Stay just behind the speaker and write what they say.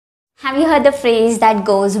Have you heard the phrase that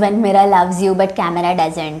goes when mirror loves you but camera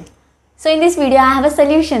doesn't? So in this video I have a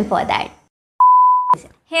solution for that.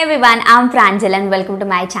 Hey everyone, I'm Pranjal and welcome to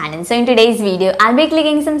my channel. So in today's video I'll be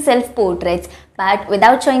clicking some self-portraits but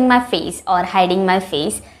without showing my face or hiding my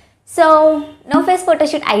face. So no face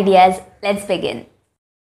photoshoot ideas, let's begin.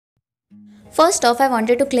 First off, I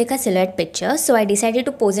wanted to click a silhouette picture, so I decided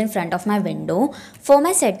to pose in front of my window. For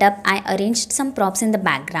my setup, I arranged some props in the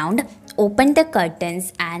background, opened the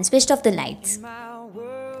curtains and switched off the lights.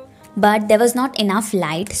 But there was not enough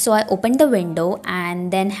light, so I opened the window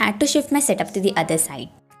and then had to shift my setup to the other side.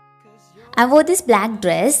 I wore this black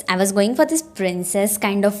dress. I was going for this princess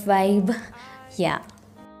kind of vibe. Yeah.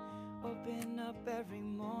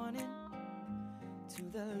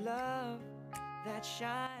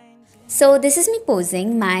 So this is me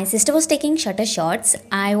posing. My sister was taking shutter shots.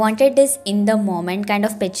 I wanted this in the moment kind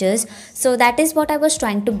of pictures. So that is what I was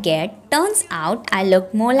trying to get. Turns out I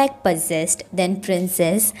looked more like possessed than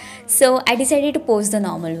princess. So I decided to pose the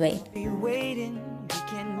normal way.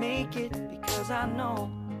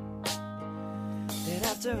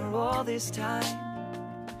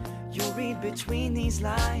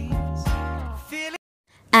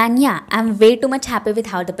 And yeah, I'm way too much happy with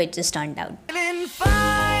how the pictures turned out.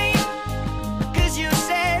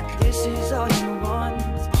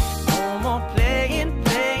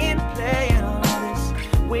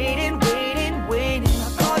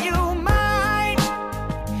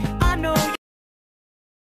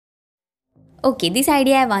 Okay, this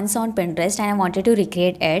idea I once saw on Pinterest and I wanted to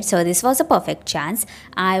recreate it, so this was a perfect chance.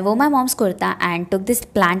 I wore my mom's kurta and took this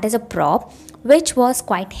plant as a prop, which was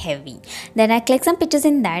quite heavy. Then I clicked some pictures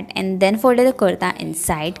in that and then folded the kurta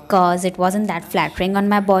inside cause it wasn't that flattering on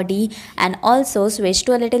my body, and also switched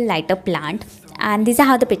to a little lighter plant, and these are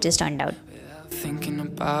how the pictures turned out. Thinking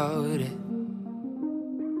about it,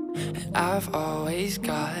 I've always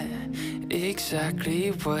got exactly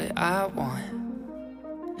what I want.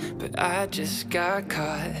 But I just got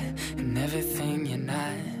caught in everything you're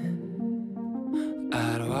not.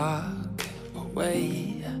 I'd walk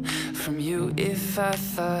away from you if I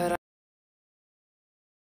thought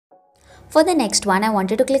For the next one, I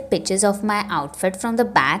wanted to click pictures of my outfit from the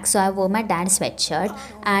back, so I wore my dad's sweatshirt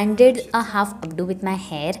and did a half updo with my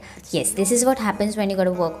hair. Yes, this is what happens when you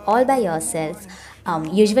gotta work all by yourself.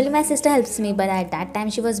 Usually my sister helps me, but at that time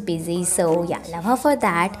she was busy, so yeah, love her for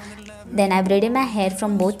that. Then I braided my hair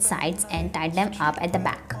from both sides and tied them up at the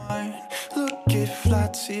back. look at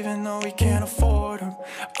flats even though we can't afford them.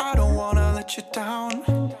 I don't wanna let you down.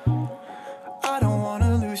 I don't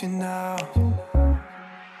wanna lose you now.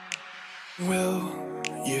 Will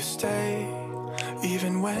you stay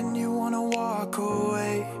even when you wanna walk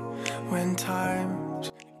away? When time.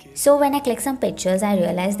 So when I clicked some pictures, I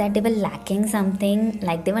realized that they were lacking something,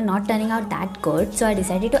 like they were not turning out that good. So I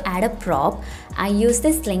decided to add a prop. I used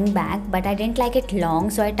this sling bag, but I didn't like it long,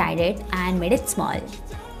 so I tied it and made it small.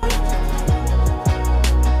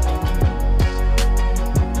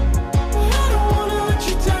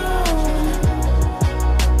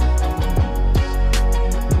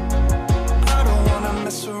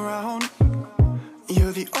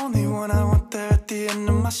 You're the only one I want there at the end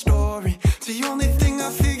of my story. It's the only thing I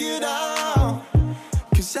figured out.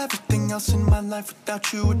 Cause everything else in my life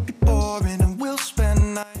without you would be boring, and we'll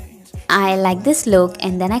spend nights. I like this look,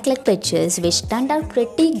 and then I clicked pictures which turned out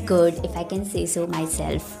pretty good, if I can say so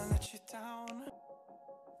myself.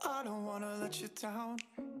 I don't wanna let you down.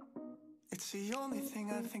 It's the only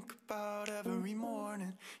thing I think about every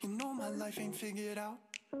morning. You know my life ain't figured out,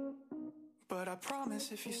 but I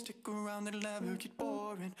promise if you stick around it'll never get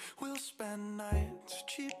boring. We'll spend nights,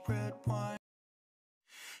 cheap red wine.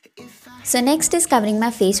 So next is covering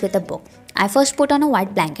my face with a book. I first put on a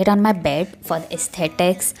white blanket on my bed for the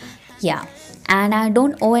aesthetics. Yeah, and I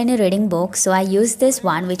don't own any reading books, so I used this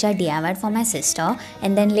one which I DIY'd for my sister,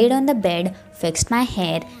 and then laid on the bed, fixed my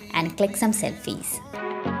hair and clicked some selfies.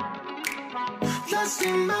 Lost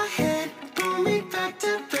in my head, pull me back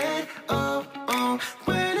to bed. Oh, oh,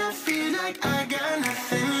 when I feel like I got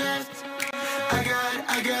nothing left. I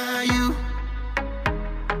got you.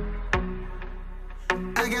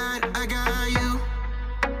 I got you.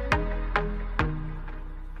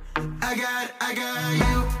 I got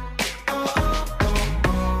you. Oh, oh,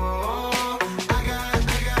 oh, oh. I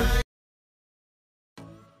got.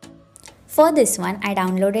 For this one, I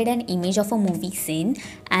downloaded an image of a movie scene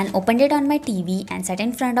and opened it on my TV and sat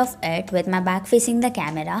in front of it with my back facing the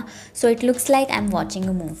camera, so it looks like I'm watching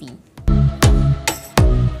a movie.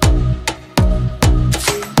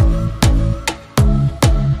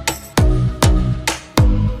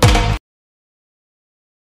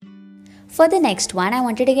 For the next one, I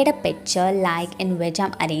wanted to get a picture like in which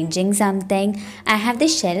I'm arranging something. I have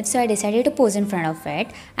this shelf, so I decided to pose in front of it.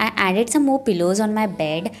 I added some more pillows on my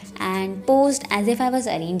bed and posed as if I was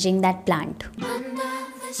arranging that plant.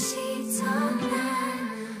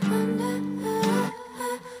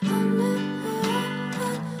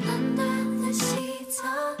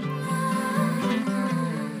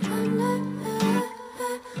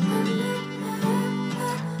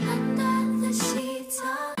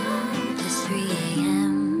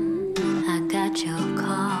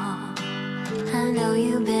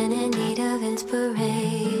 You've been in need of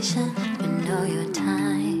inspiration, but know your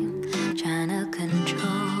time, trying to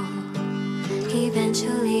control.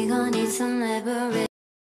 Eventually gonna need some liberation.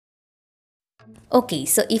 Okay,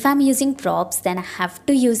 so if I'm using props, then I have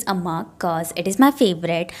to use a mug cause it is my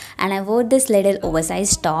favorite, and I wore this little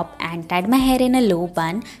oversized top and tied my hair in a low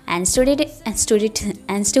bun and stood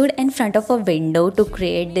in front of a window to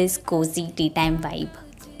create this cozy tea time vibe.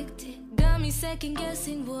 Got me second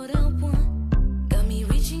guessing what I want.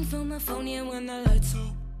 Reaching for my phone, yeah, when the lights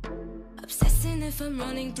out. Obsessing if I'm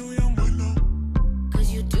running through your window,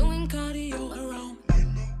 cause you're doing cardio around.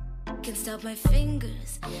 Can't stop my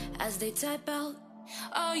fingers as they type out.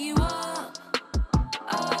 Are you up?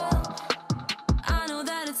 Oh, I know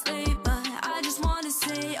that it's late, but I just wanna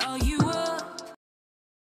say, are you up?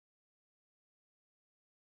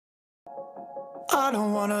 I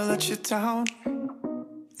don't wanna let you down.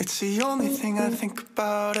 It's the only thing I think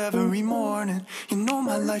about every morning. You know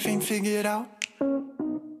my life ain't figured out,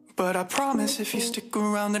 but I promise if you stick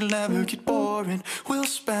around it'll never get boring. We'll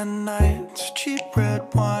spend nights, cheap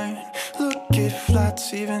red wine, look at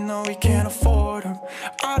flats even though we can't afford them.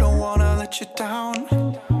 I don't wanna let you down,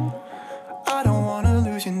 I don't wanna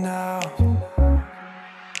lose you now.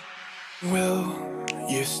 Will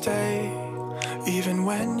you stay even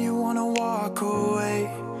when you wanna walk away?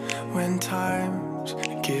 When times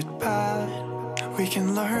get bad, we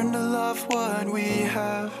can learn to love what we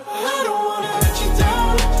have. I don't wanna let you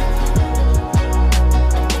down,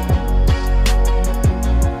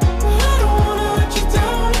 I don't wanna let you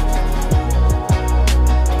down,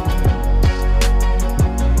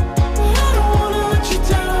 I don't wanna let you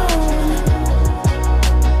down,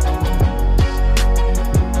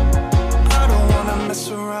 I don't wanna mess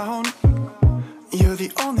around. You're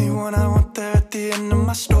the only one I want there at the end of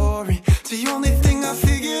my story. It's the only thing I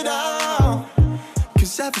figured out,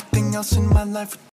 cause everything else in my life